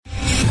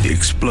The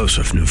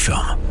explosive new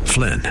film,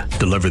 Flynn,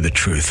 deliver the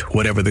truth,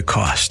 whatever the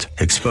cost,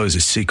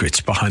 exposes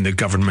secrets behind the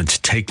government's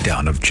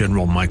takedown of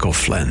General Michael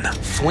Flynn.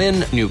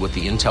 Flynn knew what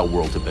the intel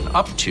world had been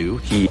up to.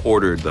 He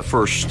ordered the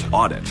first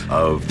audit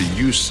of the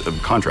use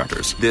of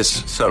contractors.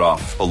 This set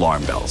off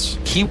alarm bells.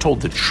 He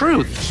told the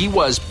truth. He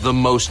was the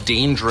most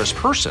dangerous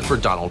person for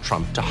Donald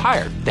Trump to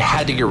hire. They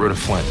had to get rid of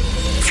Flynn.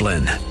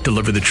 Flynn,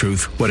 deliver the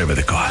truth, whatever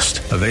the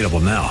cost. Available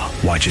now.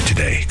 Watch it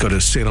today. Go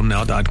to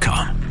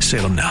salemnow.com.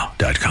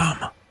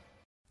 salemnow.com.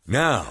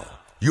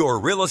 Now, your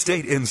Real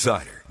Estate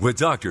Insider with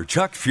Dr.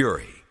 Chuck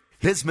Fury.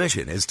 His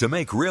mission is to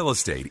make real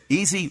estate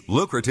easy,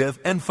 lucrative,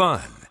 and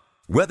fun.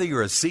 Whether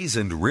you're a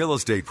seasoned real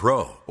estate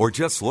pro or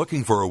just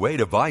looking for a way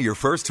to buy your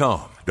first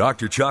home,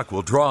 Dr. Chuck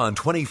will draw on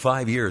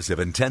 25 years of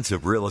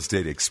intensive real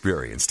estate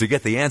experience to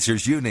get the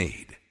answers you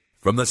need.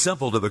 From the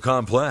simple to the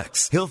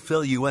complex, he'll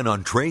fill you in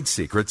on trade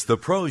secrets the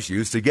pros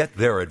use to get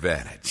their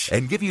advantage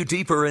and give you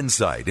deeper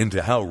insight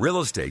into how real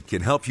estate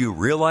can help you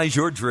realize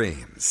your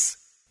dreams.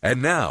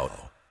 And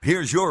now,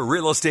 here's your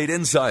Real Estate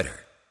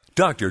Insider,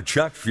 Dr.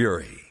 Chuck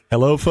Fury.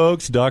 Hello,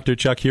 folks. Dr.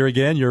 Chuck here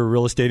again, your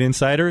Real Estate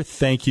Insider.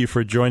 Thank you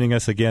for joining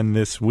us again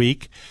this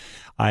week.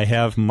 I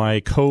have my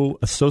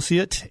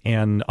co-associate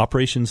and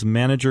operations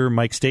manager,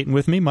 Mike Staten,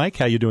 with me. Mike,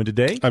 how you doing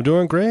today? I'm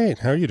doing great.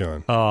 How are you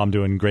doing? Oh, I'm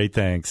doing great,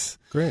 thanks.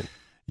 Great.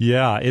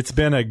 Yeah, it's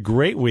been a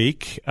great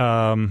week.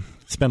 Spent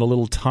a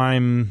little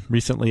time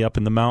recently up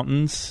in the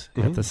mountains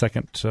at the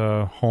second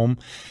home,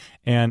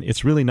 and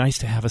it's really nice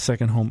to have a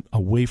second home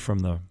away from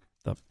the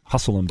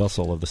hustle and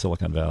bustle of the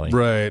Silicon Valley.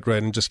 Right,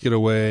 and just get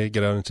away,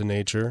 get out into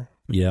nature.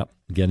 Yeah,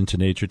 get into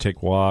nature,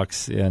 take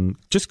walks, and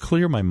just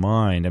clear my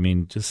mind. I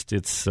mean, just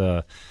it's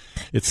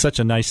such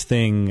a nice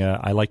thing.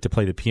 I like to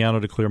play the piano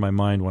to clear my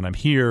mind when I'm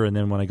here, and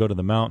then when I go to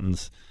the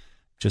mountains,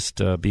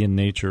 just be in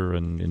nature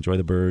and enjoy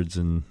the birds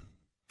and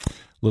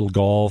little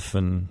golf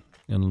and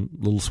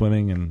little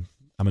swimming, and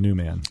I'm a new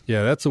man.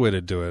 Yeah, that's the way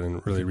to do it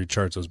and really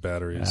recharge those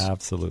batteries.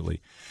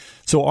 Absolutely.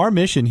 So our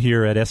mission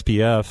here at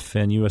SPF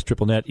and US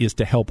TripleNet is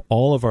to help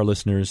all of our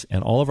listeners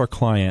and all of our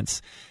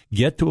clients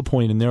get to a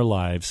point in their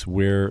lives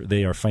where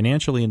they are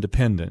financially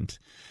independent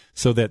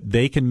so that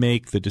they can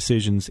make the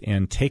decisions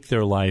and take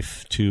their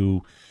life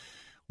to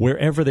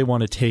wherever they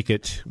want to take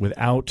it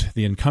without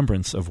the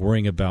encumbrance of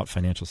worrying about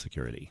financial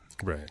security.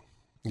 Right.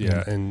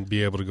 Yeah, and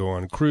be able to go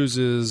on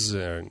cruises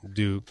and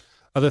do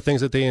other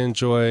things that they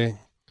enjoy.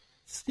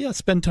 Yeah,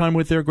 spend time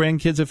with their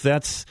grandkids if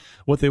that's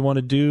what they want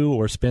to do,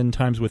 or spend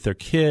times with their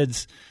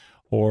kids,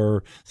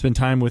 or spend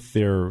time with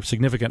their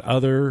significant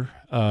other.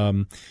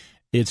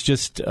 It's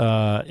just,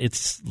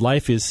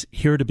 life is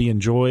here to be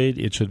enjoyed.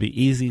 It should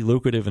be easy,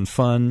 lucrative, and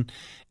fun,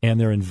 and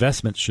their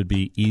investments should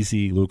be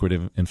easy,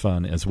 lucrative, and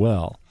fun as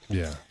well.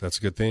 Yeah, that's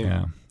a good thing.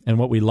 Yeah. And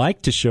what we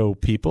like to show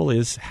people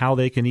is how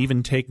they can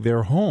even take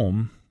their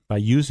home by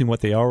using what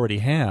they already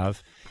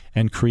have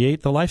and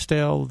create the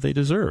lifestyle they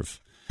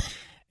deserve.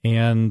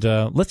 And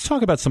let's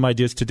talk about some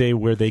ideas today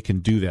where they can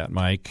do that,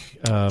 Mike.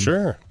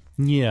 Sure.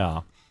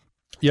 Yeah.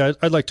 Yeah,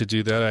 I'd like to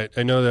do that.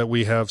 I know that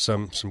we have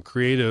some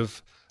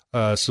creative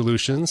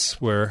solutions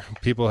where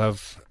people have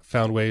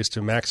found ways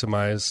to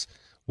maximize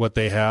what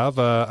they have.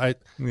 I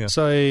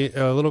saw a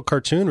little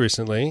cartoon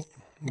recently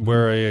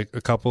where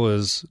a couple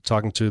is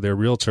talking to their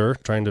realtor,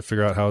 trying to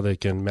figure out how they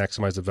can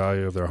maximize the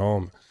value of their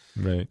home.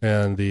 Right.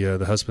 And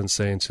the husband's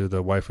saying to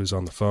the wife who's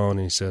on the phone,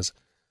 and he says,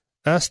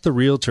 "Ask the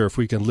realtor if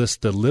we can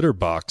list the litter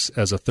box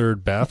as a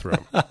third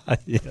bathroom."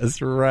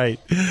 Yes,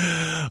 right.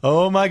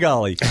 Oh, my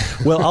golly.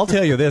 Well, I'll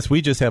tell you this.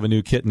 We just have a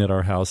new kitten at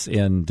our house,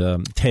 and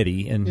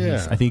Teddy, and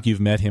I think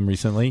you've met him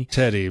recently.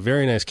 Teddy,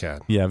 very nice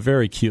cat. Yeah,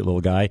 very cute little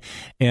guy.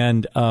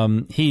 And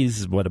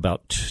he's,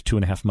 about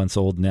 2.5 months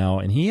old now,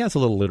 and he has a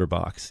little litter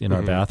box in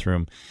our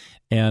bathroom.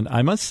 And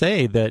I must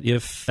say that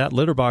if that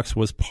litter box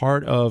was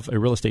part of a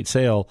real estate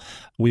sale,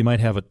 we might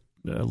have a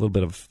little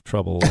bit of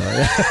trouble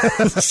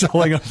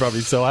selling our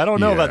property. So I don't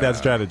know about that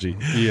strategy.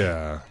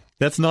 Yeah.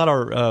 That's not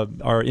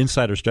our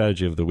insider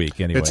strategy of the week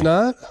anyway. It's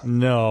not?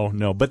 No.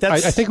 But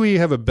that's... I think we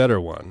have a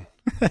better one.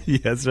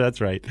 Yes,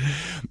 that's right.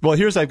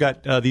 Well, I've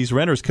got these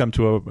renters come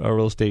to a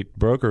real estate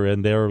broker,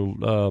 and they're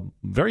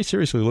very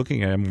seriously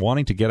looking at them,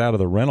 wanting to get out of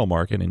the rental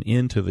market and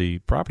into the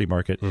property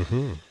market.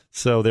 Mm-hmm.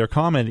 So their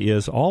comment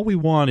is, all we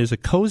want is a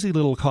cozy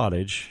little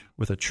cottage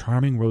with a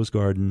charming rose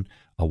garden,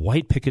 a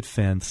white picket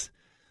fence,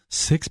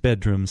 6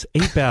 bedrooms,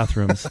 8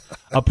 bathrooms,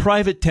 a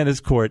private tennis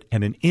court,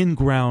 and an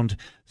in-ground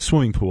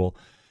swimming pool,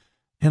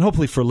 and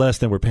hopefully for less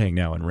than we're paying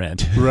now in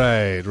rent.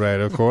 Right,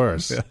 of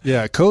course.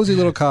 Yeah, cozy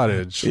little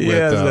cottage with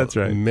that's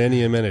right.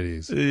 many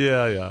amenities.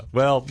 Yeah.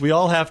 Well, we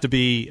all have to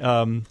be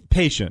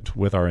patient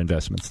with our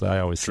investments.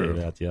 I always say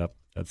that, yep.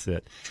 That's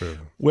it. True.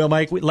 Well,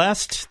 Mike,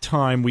 last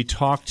time we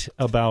talked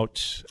about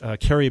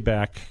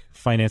carryback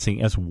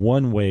financing as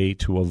one way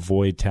to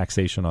avoid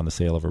taxation on the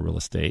sale of a real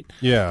estate.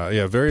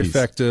 Yeah, very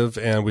effective.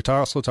 And we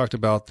also talked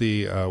about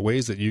the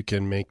ways that you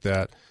can make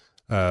that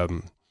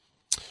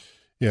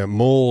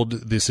mold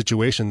the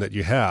situation that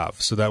you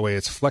have, so that way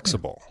it's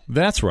flexible.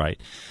 That's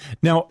right.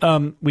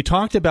 Now, we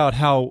talked about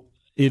how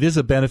it is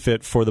a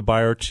benefit for the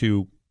buyer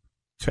to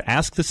to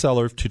ask the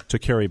seller to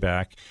carry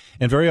back.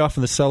 And very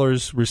often the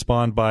sellers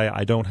respond by,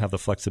 I don't have the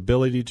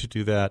flexibility to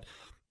do that.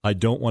 I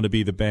don't want to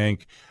be the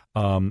bank.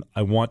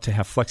 I want to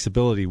have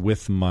flexibility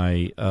with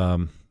my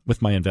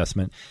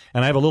investment.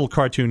 And I have a little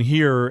cartoon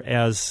here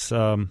as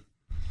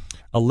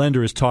a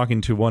lender is talking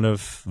to one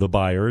of the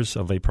buyers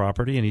of a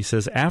property, and he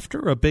says,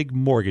 after a big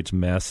mortgage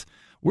mess,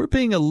 we're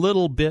being a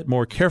little bit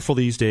more careful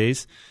these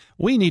days.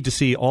 We need to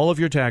see all of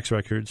your tax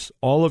records,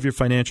 all of your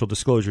financial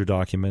disclosure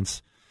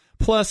documents,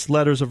 plus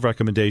letters of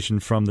recommendation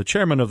from the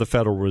chairman of the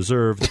Federal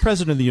Reserve, the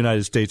president of the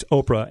United States,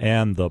 Oprah,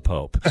 and the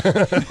Pope.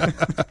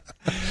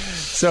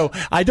 So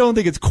I don't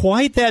think it's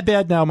quite that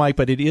bad now, Mike,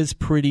 but it is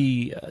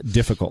pretty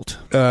difficult.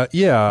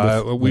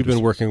 We've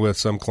been working with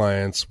some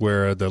clients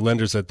where the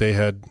lenders that they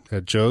had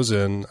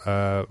chosen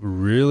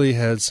really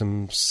had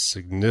some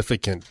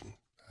significant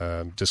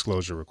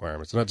disclosure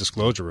requirements. Not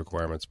disclosure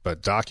requirements,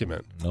 but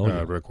document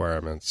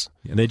requirements.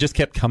 And they just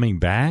kept coming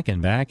back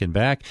and back and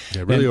back.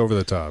 Yeah, really over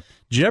the top.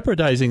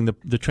 Jeopardizing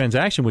the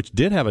transaction, which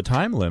did have a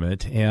time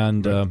limit.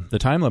 And the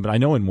time limit, I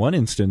know in one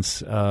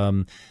instance,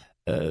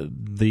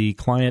 the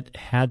client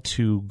had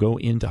to go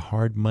into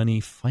hard money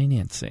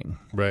financing.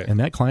 Right. And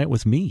that client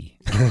was me.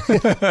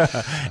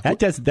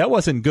 That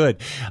wasn't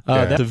good.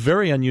 That's a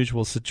very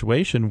unusual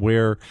situation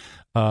where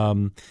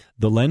the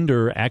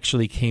lender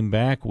actually came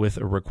back with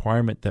a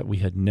requirement that we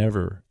had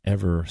never,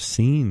 ever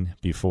seen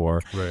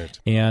before. Right.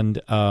 And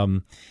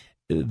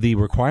the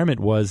requirement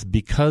was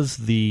because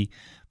the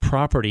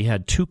property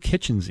had two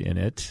kitchens in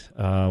it.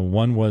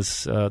 One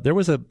was there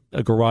was a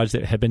garage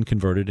that had been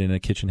converted and a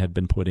kitchen had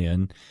been put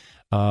in.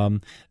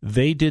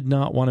 They did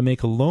not want to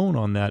make a loan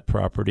on that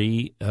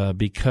property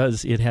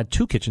because it had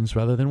two kitchens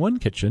rather than one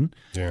kitchen.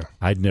 Yeah.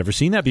 I'd never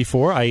seen that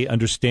before. I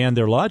understand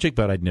their logic,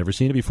 but I'd never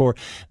seen it before.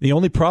 The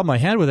only problem I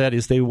had with that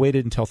is they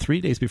waited until 3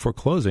 days before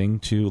closing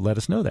to let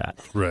us know that.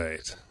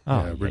 Right.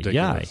 Oh,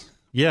 ridiculous.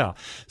 Yeah.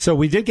 So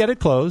we did get it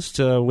closed.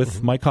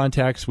 With my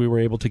contacts, we were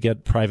able to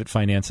get private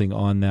financing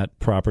on that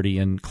property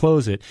and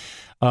close it.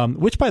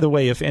 Which, by the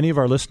way, if any of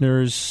our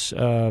listeners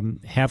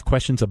have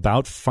questions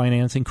about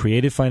financing,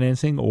 creative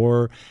financing,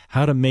 or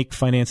how to make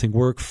financing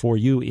work for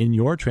you in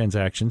your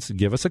transactions,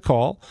 give us a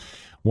call,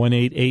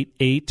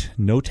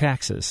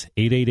 1-888-NO-TAXES,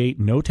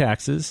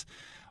 888-NO-TAXES.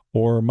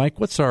 Or, Mike,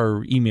 what's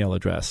our email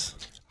address?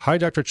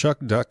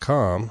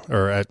 HiDrChuck.com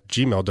or at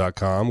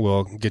gmail.com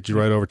will get you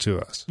right over to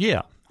us.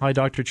 Yeah.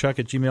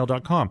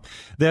 HiDrChuck@gmail.com.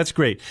 That's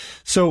great.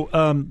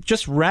 So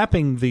just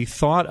wrapping the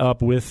thought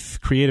up with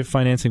creative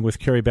financing with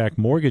carryback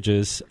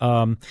mortgages,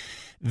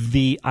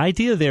 the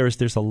idea there is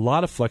there's a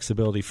lot of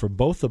flexibility for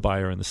both the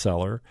buyer and the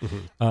seller.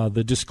 Mm-hmm.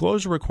 The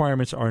disclosure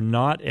requirements are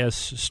not as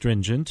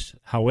stringent.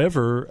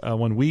 However,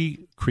 when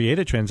we create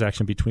a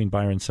transaction between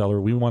buyer and seller,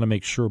 we want to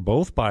make sure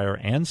both buyer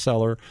and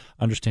seller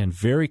understand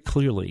very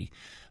clearly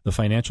the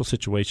financial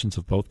situations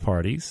of both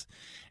parties,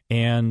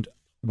 and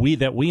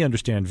we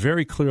understand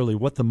very clearly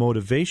what the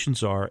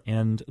motivations are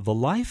and the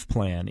life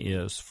plan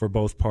is for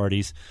both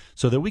parties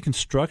so that we can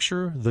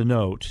structure the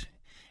note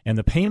and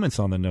the payments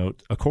on the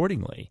note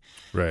accordingly.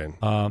 Right.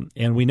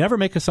 And we never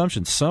make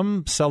assumptions.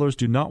 Some sellers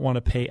do not want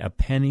to pay a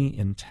penny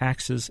in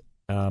taxes.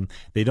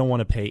 They don't want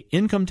to pay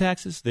income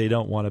taxes. They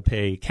don't want to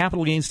pay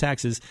capital gains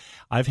taxes.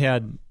 I've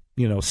had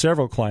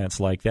several clients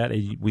like that.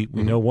 We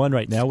know one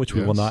right now, which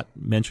we will not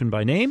mention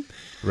by name.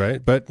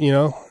 Right. But,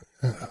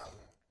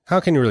 how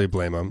can you really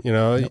blame them?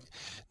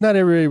 Not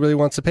everybody really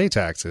wants to pay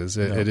taxes.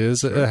 It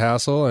is a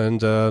hassle,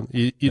 and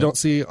you don't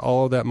see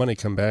all of that money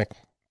come back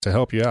to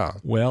help you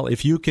out. Well,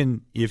 if you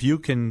can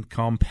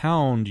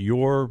compound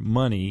your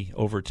money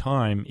over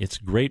time, it's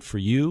great for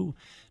you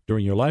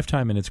during your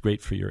lifetime, and it's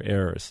great for your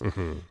heirs.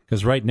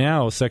 Because right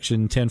now,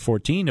 Section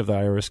 1014 of the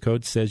IRS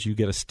Code says you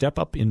get a step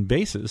up in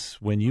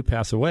basis when you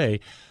pass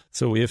away.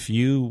 So if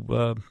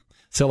you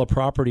sell a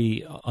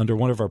property under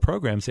one of our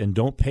programs and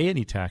don't pay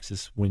any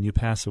taxes, when you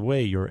pass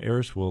away, your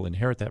heirs will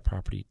inherit that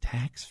property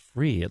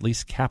tax-free, at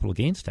least capital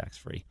gains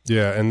tax-free.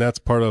 Yeah, and that's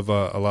part of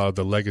a lot of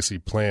the legacy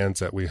plans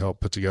that we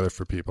help put together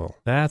for people.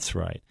 That's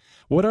right.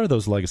 What are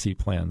those legacy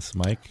plans,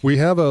 Mike? We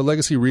have a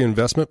legacy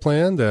reinvestment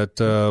plan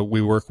that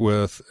we work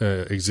with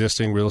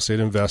existing real estate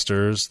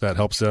investors that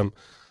helps them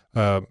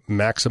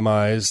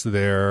maximize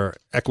their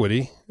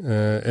equity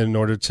in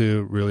order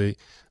to really,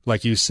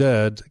 like you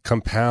said,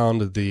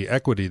 compound the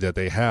equity that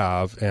they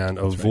have and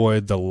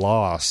avoid the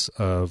loss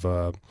of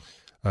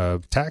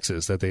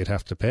taxes that they'd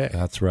have to pay.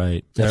 That's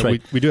right.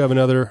 We do have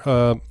another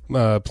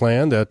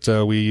plan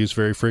that we use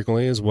very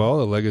frequently as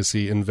well, a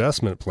legacy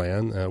investment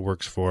plan that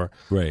works for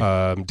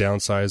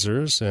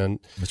downsizers. And,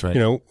 that's right.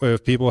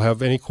 If people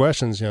have any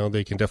questions,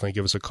 they can definitely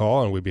give us a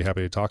call and we'd be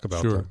happy to talk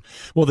about them.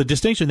 Well, the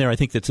distinction there I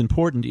think that's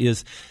important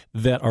is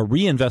that our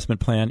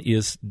reinvestment plan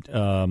is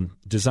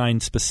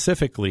designed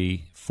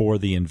specifically for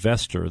the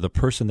investor, the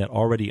person that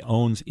already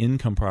owns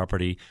income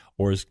property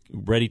or is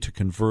ready to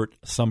convert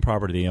some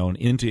property they own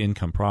into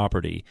income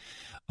property.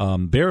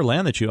 Bare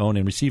land that you own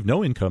and receive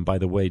no income, by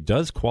the way,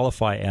 does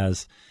qualify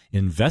as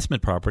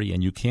investment property,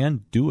 and you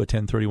can do a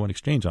 1031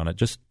 exchange on it,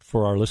 just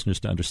for our listeners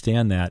to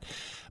understand that.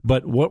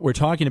 But what we're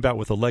talking about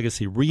with the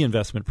Legacy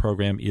Reinvestment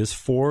Program is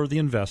for the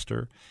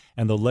investor,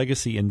 and the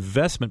Legacy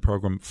Investment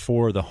Program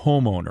for the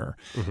homeowner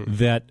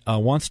that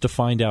wants to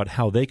find out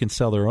how they can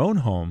sell their own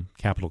home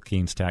capital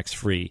gains tax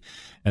free.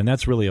 And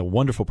that's really a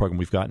wonderful program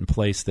we've got in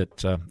place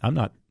that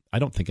I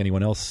don't think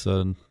anyone else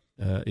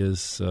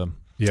is.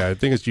 Yeah, I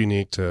think it's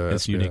unique to us.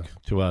 It's unique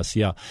to us,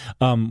 yeah.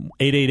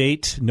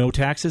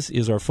 888-NO-TAXES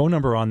is our phone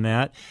number on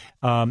that.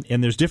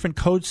 And there's different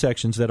code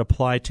sections that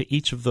apply to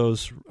each of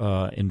those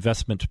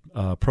investment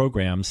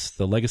programs,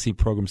 the legacy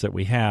programs that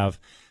we have.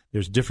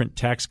 There's different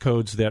tax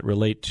codes that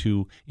relate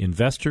to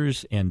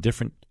investors and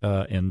different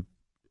and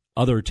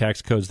other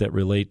tax codes that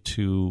relate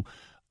to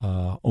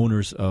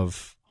owners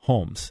of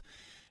homes.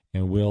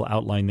 And we'll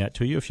outline that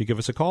to you if you give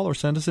us a call or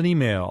send us an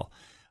email.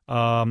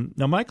 Now,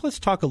 Mike, let's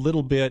talk a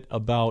little bit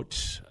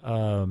about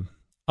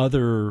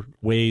other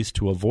ways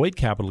to avoid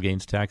capital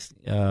gains tax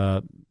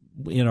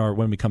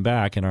when we come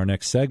back in our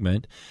next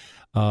segment.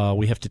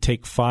 We have to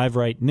take 5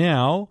 right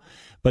now,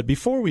 but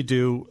before we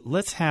do,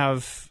 let's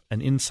have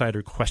an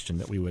insider question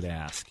that we would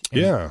ask.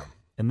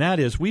 And that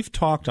is, we've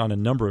talked on a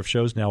number of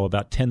shows now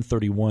about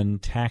 1031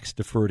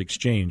 tax-deferred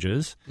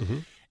exchanges.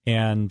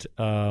 And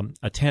a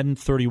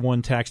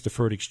 1031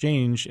 tax-deferred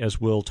exchange,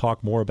 as we'll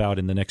talk more about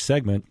in the next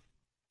segment,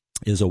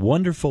 is a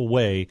wonderful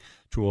way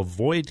to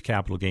avoid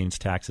capital gains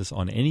taxes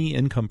on any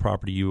income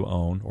property you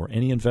own or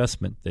any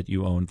investment that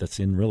you own that's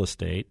in real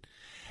estate.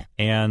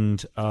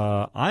 And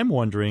I'm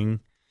wondering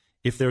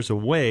if there's a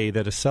way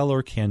that a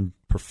seller can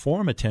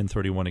perform a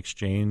 1031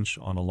 exchange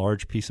on a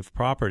large piece of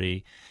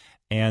property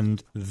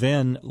and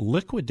then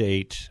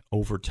liquidate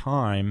over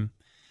time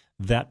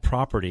that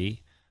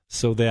property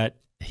so that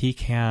he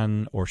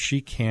can or she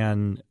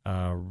can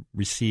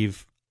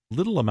receive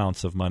little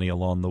amounts of money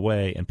along the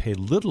way and pay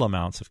little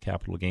amounts of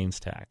capital gains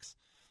tax.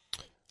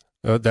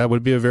 That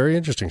would be a very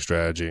interesting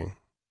strategy.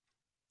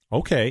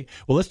 Okay.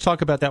 Well, let's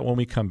talk about that when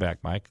we come back,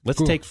 Mike.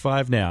 Let's take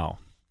 5 now.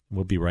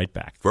 We'll be right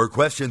back. For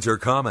questions or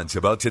comments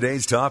about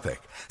today's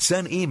topic,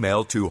 send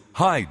email to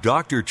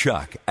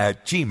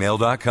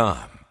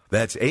hidrchuck@gmail.com.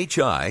 That's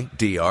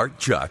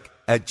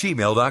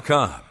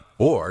HIDRchuck@gmail.com.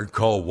 Or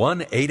call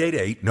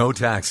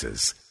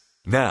 1-888-NO-TAXES.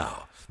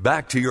 Now,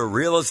 back to your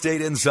Real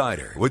Estate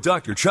Insider with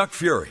Dr. Chuck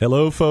Fury.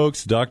 Hello,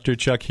 folks. Dr.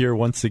 Chuck here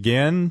once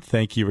again.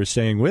 Thank you for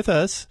staying with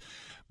us.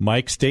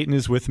 Mike Staten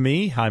is with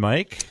me. Hi,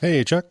 Mike.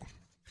 Hey, Chuck.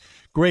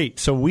 Great.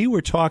 So we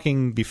were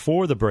talking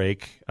before the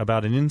break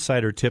about an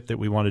insider tip that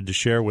we wanted to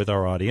share with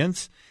our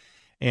audience,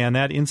 and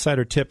that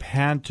insider tip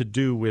had to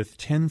do with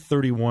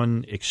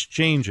 1031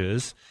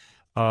 exchanges.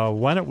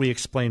 Why don't we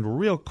explain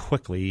real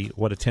quickly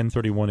what a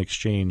 1031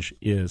 exchange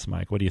is,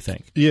 Mike? What do you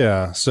think?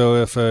 Yeah. So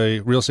if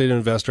a real estate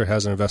investor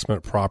has an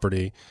investment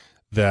property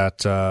that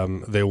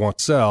they want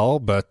to sell,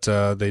 but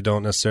they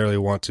don't necessarily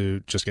want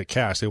to just get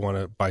cash, they want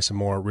to buy some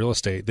more real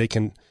estate, they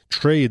can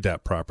trade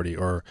that property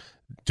or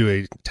do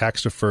a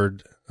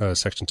tax-deferred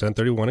Section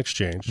 1031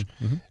 exchange.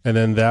 And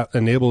then that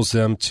enables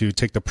them to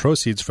take the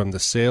proceeds from the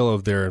sale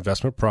of their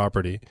investment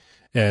property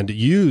and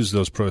use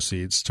those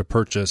proceeds to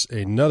purchase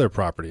another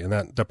property. And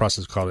that process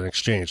is called an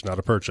exchange, not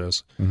a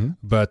purchase.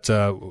 But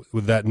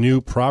with that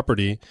new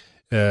property,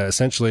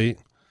 essentially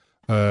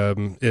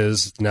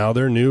is now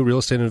their new real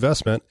estate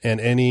investment, and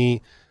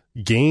any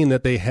gain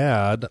that they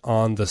had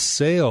on the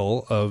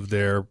sale of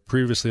their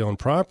previously owned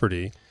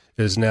property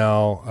is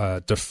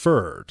now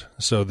deferred.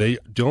 So they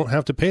don't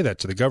have to pay that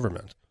to the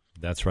government.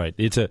 That's right.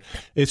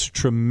 It's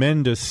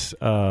tremendous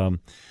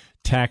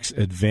tax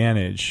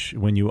advantage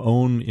when you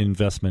own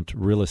investment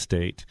real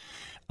estate.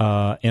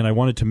 And I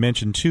wanted to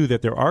mention, too,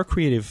 that there are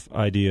creative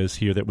ideas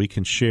here that we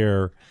can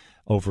share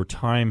over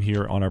time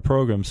here on our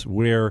programs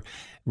where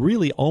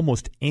really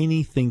almost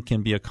anything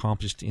can be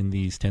accomplished in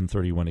these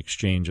 1031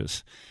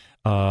 exchanges.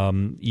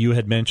 You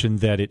had mentioned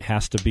that it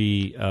has to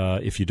be,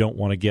 if you don't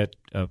want to get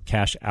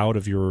cash out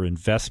of your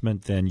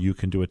investment, then you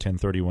can do a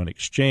 1031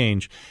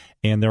 exchange.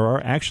 And there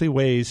are actually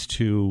ways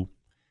to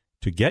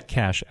get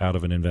cash out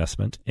of an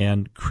investment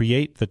and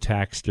create the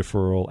tax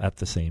deferral at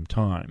the same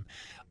time.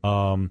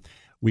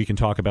 We can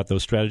talk about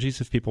those strategies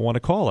if people want to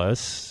call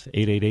us,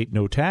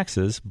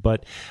 888-NO-TAXES.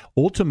 But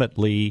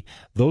ultimately,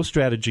 those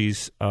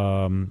strategies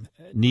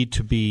need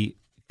to be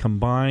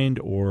combined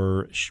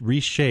or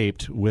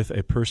reshaped with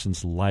a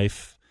person's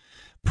life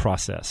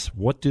process.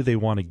 What do they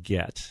want to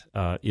get?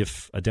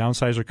 If a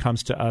downsizer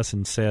comes to us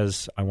and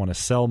says, I want to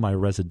sell my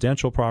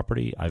residential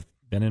property, I've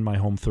been in my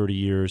home 30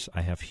 years,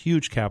 I have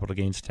huge capital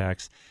gains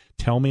tax,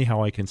 tell me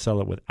how I can sell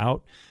it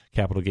without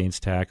capital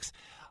gains tax,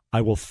 I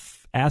will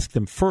ask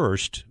them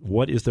first,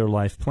 what is their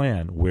life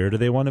plan? Where do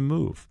they want to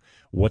move?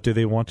 What do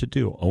they want to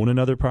do? Own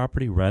another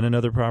property? Rent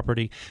another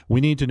property? We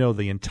need to know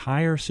the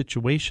entire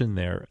situation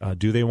there.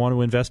 Do they want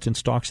to invest in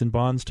stocks and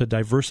bonds to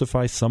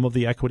diversify some of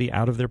the equity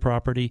out of their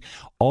property?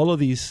 All of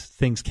these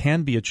things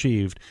can be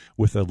achieved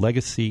with a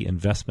legacy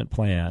investment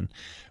plan.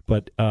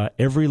 But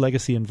every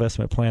legacy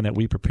investment plan that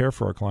we prepare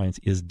for our clients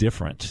is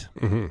different.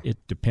 Mm-hmm. It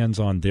depends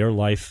on their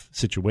life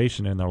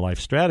situation and their life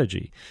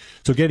strategy.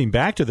 So getting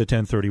back to the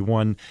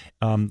 1031,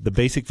 the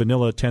basic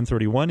vanilla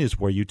 1031 is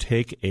where you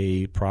take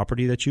a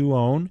property that you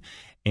own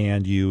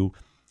and you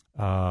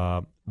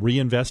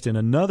reinvest in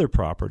another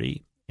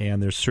property,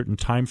 and there's certain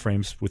time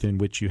frames within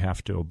which you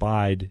have to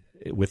abide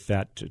with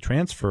that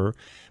transfer,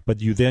 but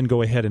you then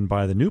go ahead and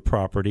buy the new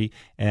property,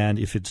 and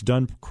if it's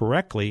done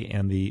correctly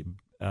and the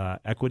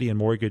equity and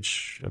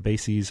mortgage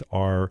bases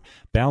are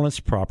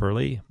balanced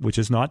properly, which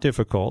is not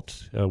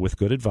difficult with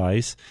good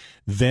advice,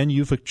 then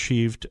you've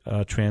achieved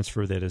a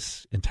transfer that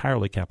is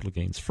entirely capital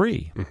gains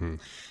free. Mm-hmm.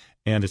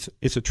 And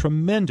it's a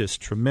tremendous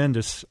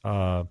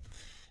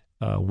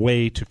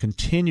way to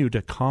continue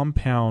to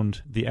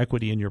compound the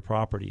equity in your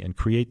property and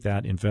create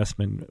that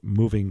investment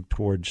moving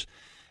towards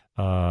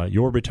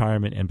your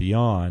retirement and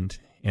beyond.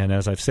 And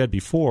as I've said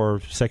before,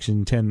 Section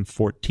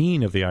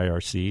 1014 of the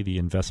IRC, the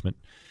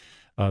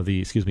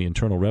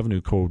Internal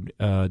Revenue Code,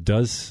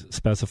 does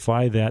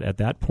specify that at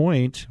that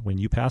point, when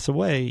you pass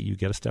away, you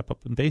get a step-up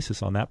in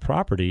basis on that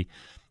property.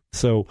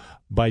 So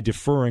by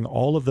deferring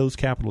all of those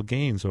capital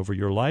gains over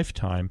your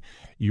lifetime,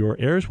 your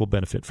heirs will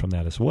benefit from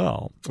that as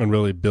well. And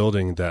really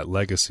building that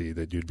legacy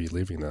that you'd be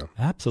leaving them.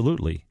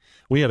 Absolutely.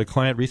 We had a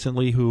client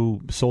recently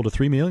who sold a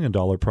 $3 million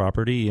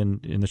property,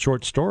 and the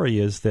short story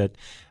is that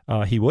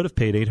he would have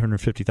paid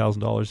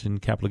 $850,000 in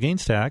capital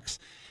gains tax.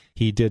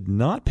 He did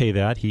not pay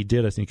that. He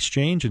did an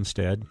exchange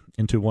instead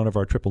into one of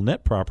our triple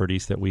net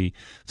properties that we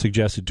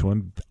suggested to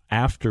him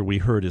after we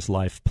heard his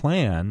life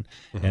plan,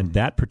 mm-hmm. and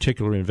that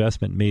particular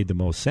investment made the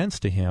most sense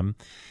to him.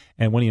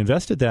 And when he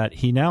invested that,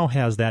 he now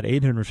has that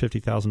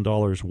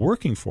 $850,000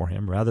 working for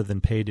him rather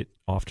than paid it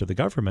off to the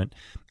government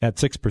at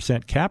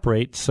 6% cap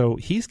rate. So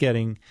he's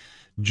getting,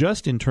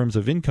 just in terms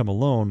of income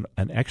alone,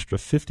 an extra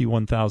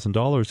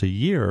 $51,000 a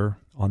year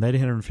on that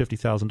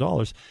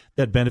 $850,000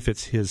 that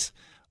benefits his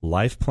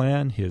life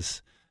plan,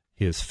 his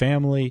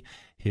family,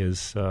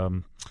 his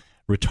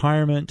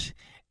retirement,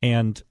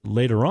 and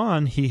later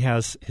on he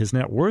has his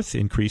net worth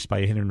increased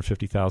by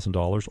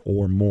 $850,000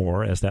 or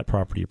more as that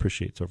property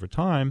appreciates over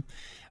time,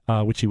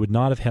 which he would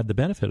not have had the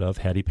benefit of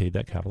had he paid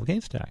that capital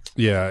gains tax.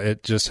 Yeah,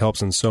 it just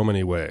helps in so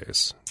many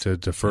ways to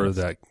defer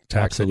that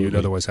tax that you'd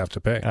otherwise have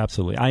to pay.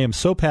 Absolutely. I am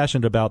so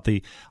passionate about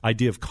the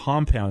idea of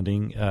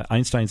compounding.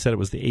 Einstein said it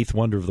was the eighth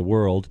wonder of the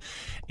world,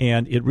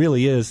 and it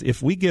really is.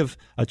 If we give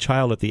a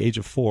child at the age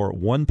of 4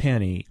 1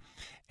 penny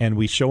and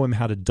we show him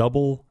how to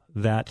double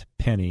that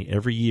penny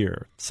every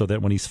year, so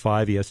that when he's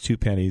 5 he has 2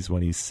 pennies,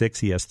 when he's 6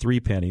 he has 3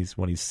 pennies,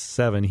 when he's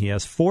 7 he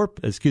has 4,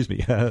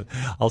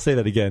 I'll say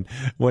that again,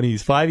 when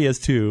he's 5 he has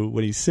 2,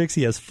 when he's 6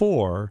 he has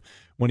 4,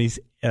 when he's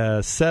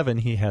 7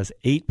 he has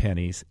 8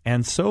 pennies,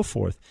 and so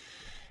forth.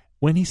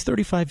 When he's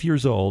 35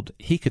 years old,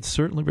 he could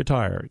certainly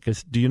retire.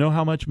 Because do you know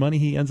how much money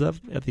he ends up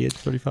at the age of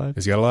 35?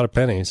 He's got a lot of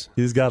pennies.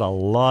 He's got a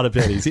lot of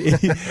pennies.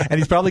 And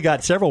he's probably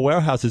got several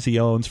warehouses he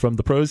owns from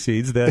the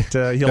proceeds that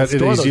he'll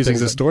store he's using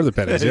to store the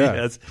pennies, yeah.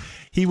 Yes.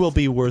 He will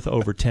be worth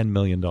over $10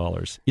 million.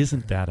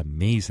 Isn't that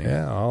amazing?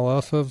 Yeah, all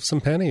off of some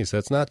pennies.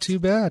 That's not too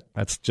bad.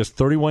 That's just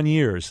 31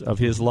 years of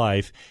his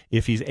life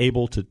if he's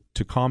able to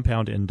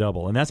compound and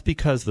double. And that's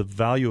because the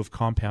value of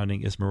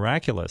compounding is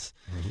miraculous.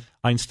 Mm-hmm.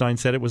 Einstein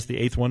said it was the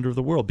eighth wonder of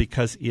the world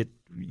because it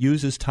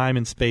uses time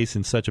and space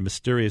in such a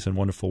mysterious and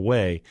wonderful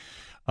way.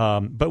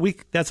 But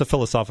that's a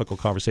philosophical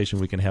conversation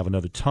we can have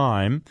another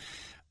time.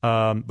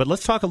 But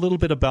let's talk a little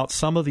bit about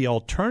some of the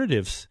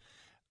alternatives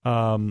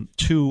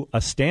to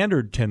a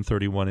standard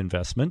 1031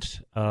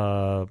 investment.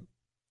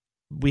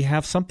 We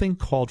have something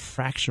called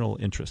fractional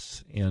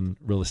interests in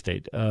real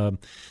estate.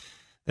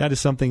 That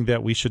is something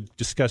that we should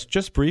discuss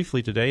just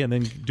briefly today and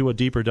then do a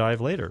deeper dive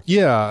later.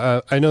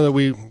 Yeah, I know that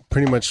we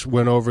pretty much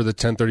went over the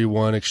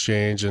 1031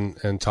 exchange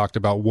and talked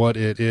about what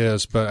it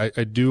is, but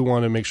I do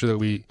want to make sure that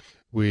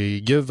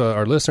we give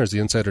our listeners the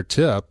insider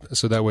tip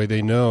so that way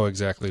they know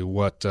exactly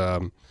what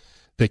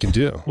they can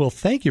do. Well,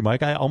 thank you,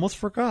 Mike. I almost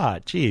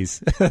forgot.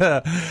 Jeez.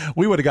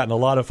 We would have gotten a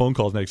lot of phone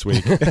calls next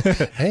week.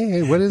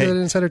 Hey, what is that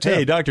insider tip?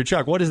 Hey, Dr.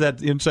 Chuck, what is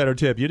that insider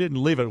tip? You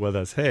didn't leave it with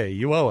us. Hey,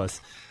 you owe us.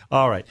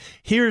 All right.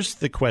 Here's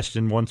the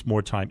question once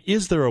more time.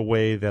 Is there a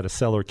way that a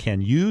seller can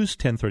use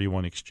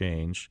 1031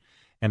 exchange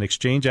and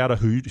exchange out a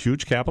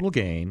huge capital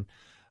gain,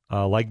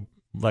 like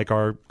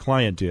our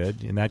client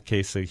did, in that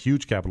case a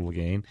huge capital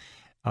gain,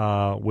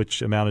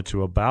 which amounted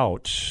to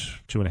about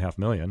 $2.5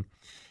 million,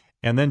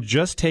 and then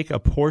just take a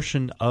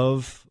portion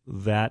of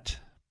that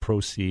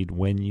proceed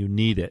when you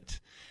need it?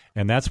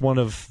 And that's one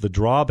of the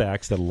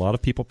drawbacks that a lot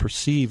of people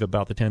perceive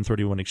about the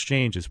 1031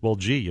 exchange is, well,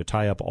 gee, you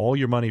tie up all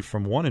your money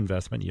from one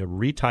investment, you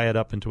retie it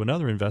up into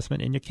another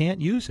investment, and you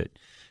can't use it.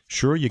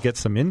 Sure, you get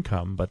some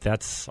income, but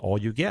that's all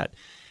you get.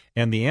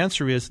 And the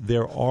answer is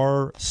there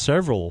are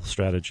several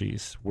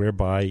strategies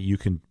whereby you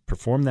can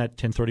perform that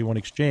 1031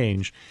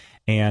 exchange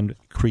and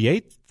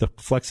create the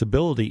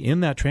flexibility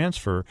in that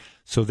transfer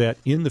so that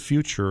in the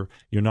future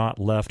you're not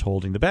left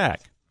holding the bag.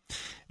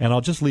 And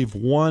I'll just leave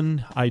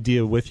one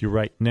idea with you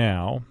right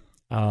now,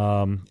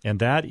 and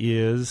that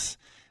is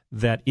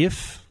that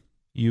if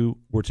you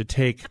were to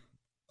take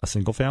a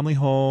single-family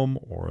home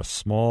or a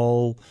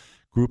small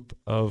group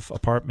of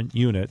apartment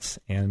units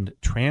and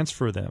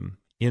transfer them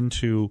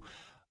into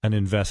an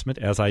investment,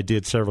 as I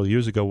did several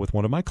years ago with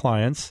one of my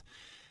clients,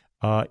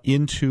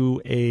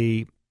 into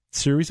a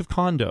series of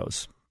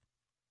condos.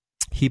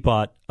 He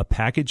bought a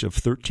package of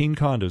 13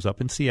 condos up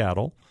in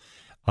Seattle,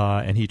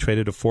 and he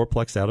traded a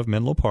fourplex out of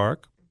Menlo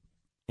Park.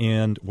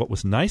 And what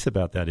was nice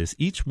about that is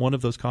each one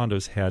of those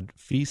condos had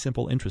fee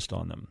simple interest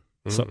on them.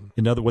 So,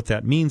 what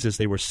that means is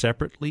they were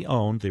separately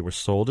owned. They were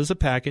sold as a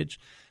package.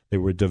 They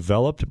were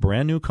developed,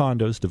 brand new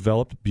condos,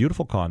 developed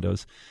beautiful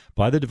condos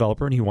by the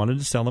developer, and he wanted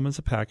to sell them as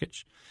a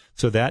package.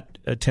 So that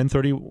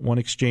 1031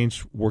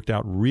 exchange worked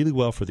out really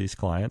well for these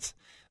clients.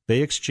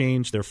 They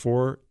exchanged their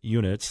 4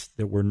 units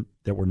that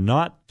were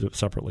not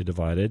separately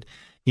divided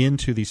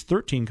into these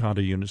 13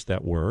 condo units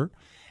that were,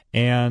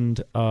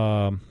 and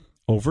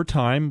over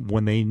time,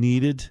 when they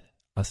needed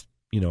a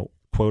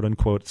quote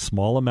unquote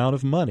small amount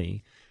of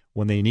money,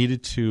 when they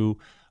needed to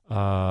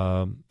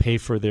pay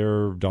for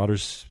their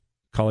daughter's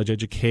college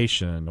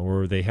education,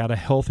 or they had a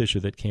health issue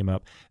that came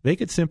up, they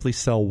could simply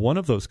sell one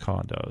of those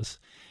condos,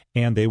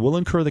 and they will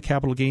incur the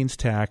capital gains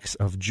tax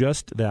of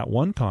just that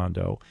one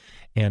condo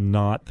and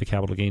not the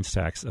capital gains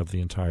tax of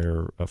the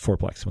entire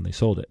fourplex when they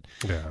sold it.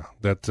 Yeah,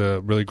 that's a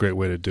really great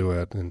way to do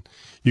it. And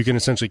you can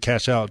essentially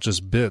cash out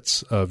just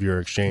bits of your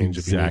exchange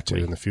if you need to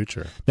in the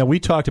future. Now, we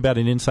talked about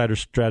an insider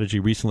strategy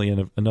recently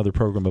in another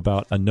program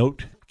about a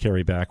note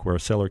carryback where a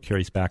seller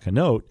carries back a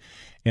note.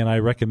 And I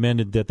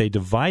recommended that they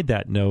divide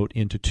that note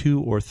into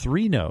 2 or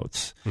 3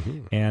 notes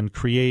and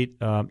create,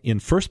 in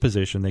first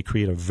position, they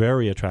create a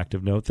very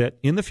attractive note that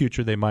in the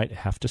future they might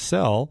have to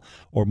sell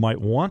or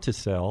might want to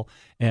sell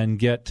and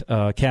get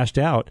cashed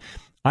out.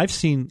 I've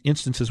seen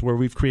instances where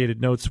we've created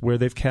notes where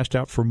they've cashed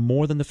out for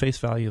more than the face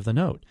value of the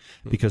note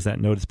because that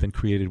note has been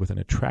created with an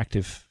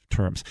attractive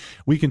terms.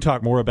 We can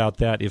talk more about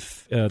that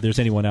if there's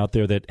anyone out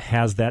there that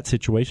has that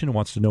situation and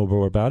wants to know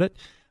more about it.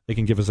 They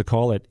can give us a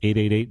call at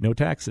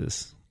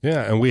 888-NO-TAXES.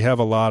 Yeah, and we have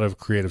a lot of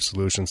creative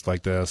solutions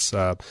like this.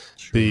 The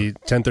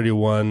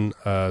 1031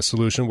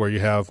 solution where you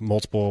have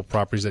multiple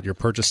properties that you're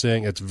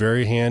purchasing, it's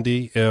very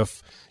handy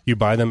if you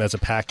buy them as a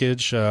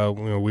package.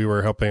 We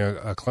were helping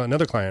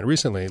another client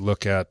recently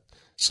look at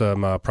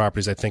some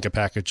properties, I think a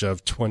package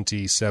of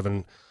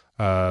 27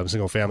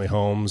 single-family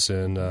homes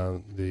in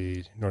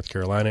the North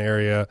Carolina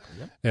area.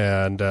 Yep.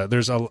 And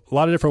there's a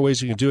lot of different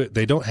ways you can do it.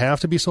 They don't have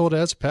to be sold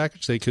as a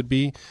package. They could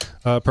be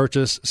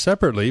purchased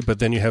separately, but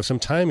then you have some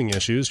timing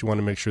issues. You want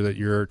to make sure that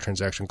your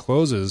transaction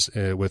closes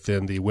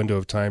within the window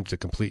of time to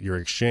complete your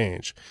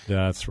exchange.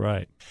 That's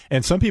right.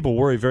 And some people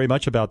worry very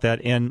much about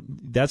that, and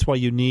that's why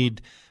you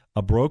need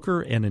a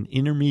broker and an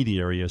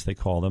intermediary, as they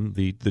call them,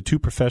 the 2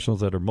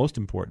 professionals that are most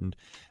important,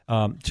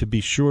 to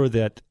be sure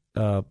that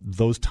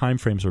those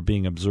timeframes are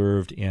being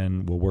observed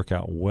and will work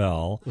out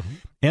well.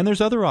 And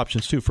there's other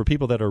options, too, for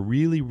people that are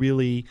really,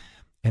 really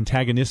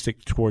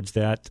antagonistic towards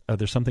that.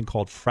 There's something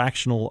called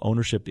fractional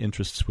ownership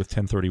interests with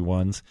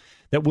 1031s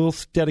that we'll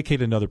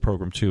dedicate another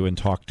program to and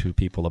talk to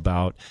people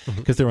about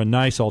because they're a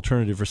nice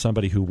alternative for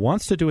somebody who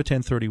wants to do a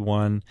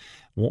 1031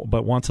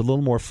 but wants a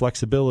little more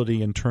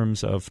flexibility in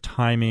terms of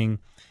timing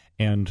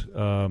and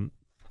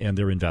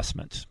their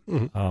investment.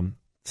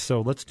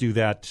 So let's do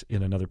that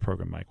in another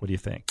program, Mike. What do you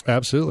think?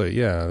 Absolutely.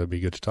 Yeah, that'd be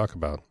good to talk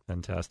about.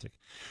 Fantastic.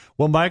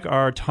 Well, Mike,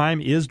 our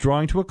time is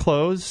drawing to a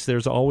close.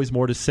 There's always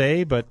more to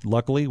say, but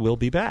luckily we'll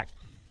be back.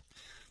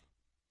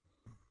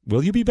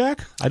 Will you be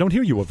back? I don't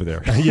hear you over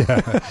there.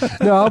 Yeah.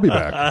 No, I'll be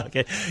back.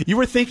 Okay. You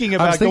were thinking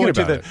about going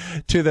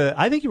to the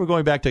I think you were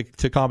going back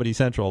to Comedy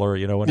Central or,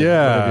 one of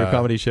your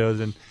comedy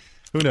shows, and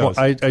who knows?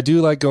 Well, I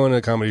do like going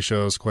to comedy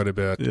shows quite a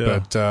bit,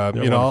 but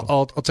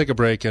I'll take a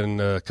break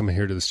and come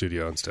here to the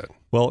studio instead.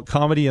 Well,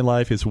 comedy in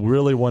life is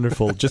really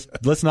wonderful. Just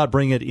let's not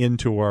bring it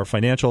into our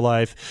financial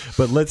life,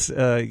 but let's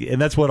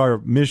and that's what our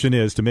mission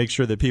is, to make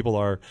sure that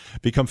people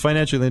become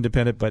financially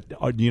independent, but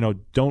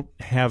don't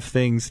have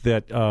things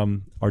that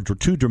are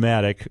too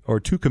dramatic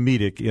or too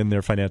comedic in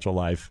their financial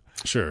life.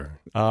 Sure.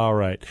 All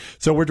right.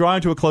 So we're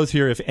drawing to a close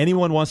here. If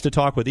anyone wants to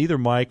talk with either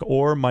Mike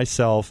or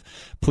myself,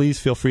 please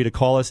feel free to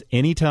call us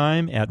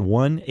anytime at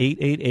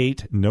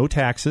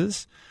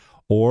 1-888-NO-TAXES.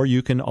 Or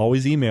you can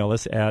always email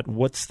us at,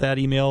 what's that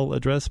email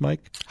address,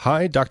 Mike?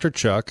 Hi, Dr.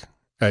 Chuck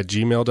at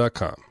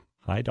gmail.com.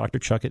 Hi, Dr.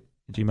 Chuck at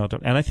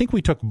gmail.com. And I think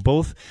we took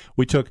both.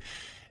 We took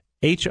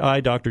H-I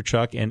Dr.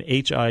 Chuck and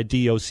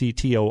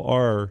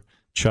H-I-D-O-C-T-O-R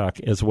Chuck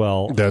as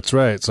well. That's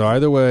right. So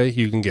either way,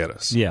 you can get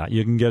us. Yeah,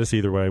 you can get us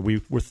either way.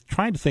 We're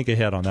trying to think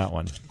ahead on that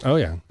one. Oh,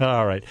 yeah.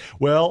 All right.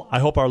 Well, I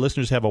hope our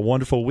listeners have a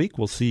wonderful week.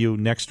 We'll see you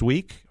next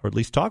week, or at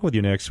least talk with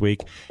you next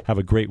week. Have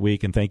a great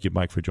week, and thank you,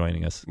 Mike, for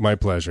joining us. My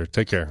pleasure.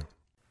 Take care.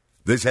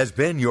 This has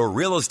been your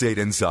Real Estate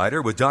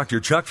Insider with Dr.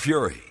 Chuck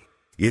Fury.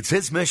 It's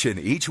his mission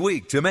each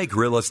week to make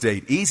real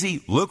estate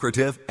easy,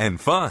 lucrative,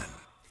 and fun.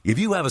 If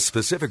you have a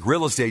specific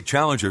real estate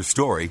challenge or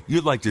story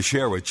you'd like to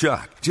share with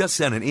Chuck, just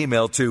send an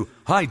email to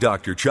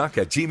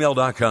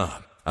hidrchuck@gmail.com.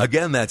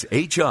 Again, that's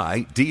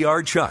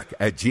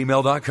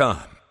HIDRchuck@gmail.com.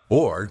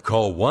 Or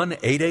call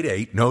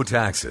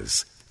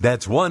 1-888-NO-TAXES.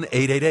 That's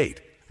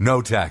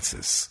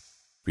 1-888-NO-TAXES.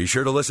 Be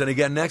sure to listen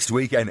again next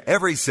week and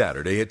every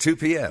Saturday at 2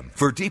 p.m.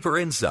 for deeper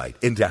insight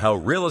into how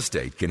real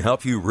estate can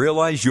help you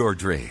realize your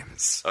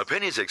dreams.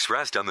 Opinions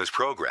expressed on this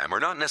program are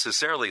not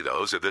necessarily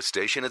those of this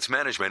station, its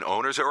management,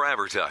 owners, or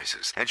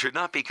advertisers, and should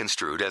not be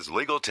construed as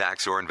legal,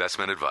 tax, or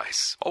investment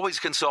advice.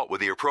 Always consult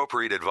with the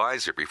appropriate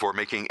advisor before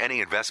making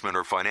any investment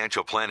or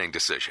financial planning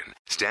decision.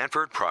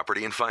 Stanford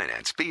Property and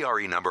Finance,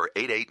 BRE number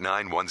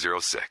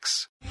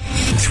 889106.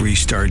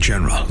 3-star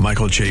General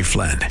Michael J.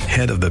 Flynn,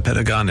 head of the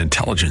Pentagon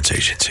Intelligence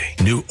Agency,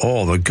 knew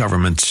all the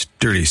government's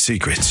dirty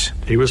secrets.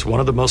 He was one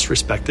of the most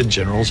respected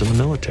generals in the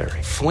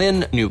military.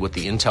 Flynn knew what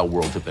the intel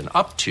world had been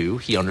up to.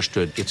 He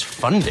understood its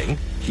funding.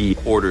 He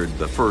ordered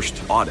the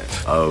first audit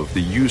of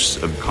the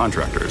use of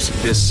contractors.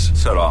 This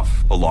set off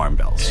alarm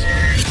bells.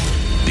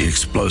 The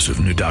explosive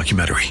new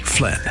documentary,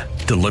 Flynn,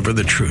 Deliver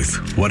the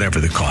Truth, Whatever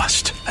the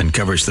Cost,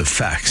 uncovers the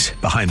facts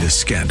behind this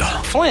scandal.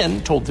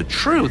 Flynn told the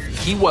truth.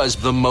 He was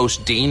the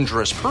most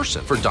dangerous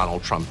person for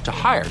Donald Trump to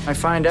hire. I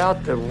find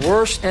out the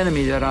worst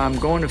enemy that I'm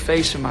going to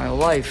face in my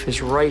life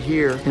is right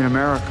here in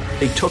America.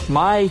 They took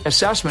my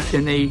assessment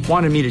and they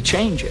wanted me to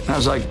change it. And I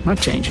was like, I'm not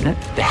changing it.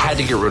 They had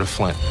to get rid of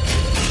Flynn.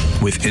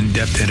 With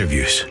in-depth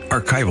interviews,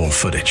 archival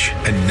footage,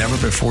 and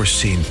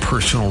never-before-seen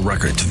personal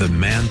records of the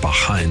man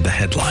behind the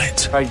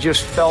headlines. I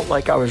just felt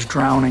like I was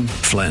drowning.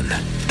 Flynn,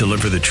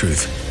 Deliver the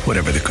Truth,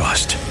 Whatever the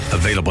Cost.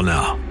 Available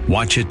now.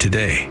 Watch it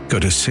today. Go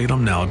to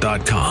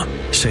salemnow.com.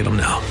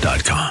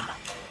 salemnow.com.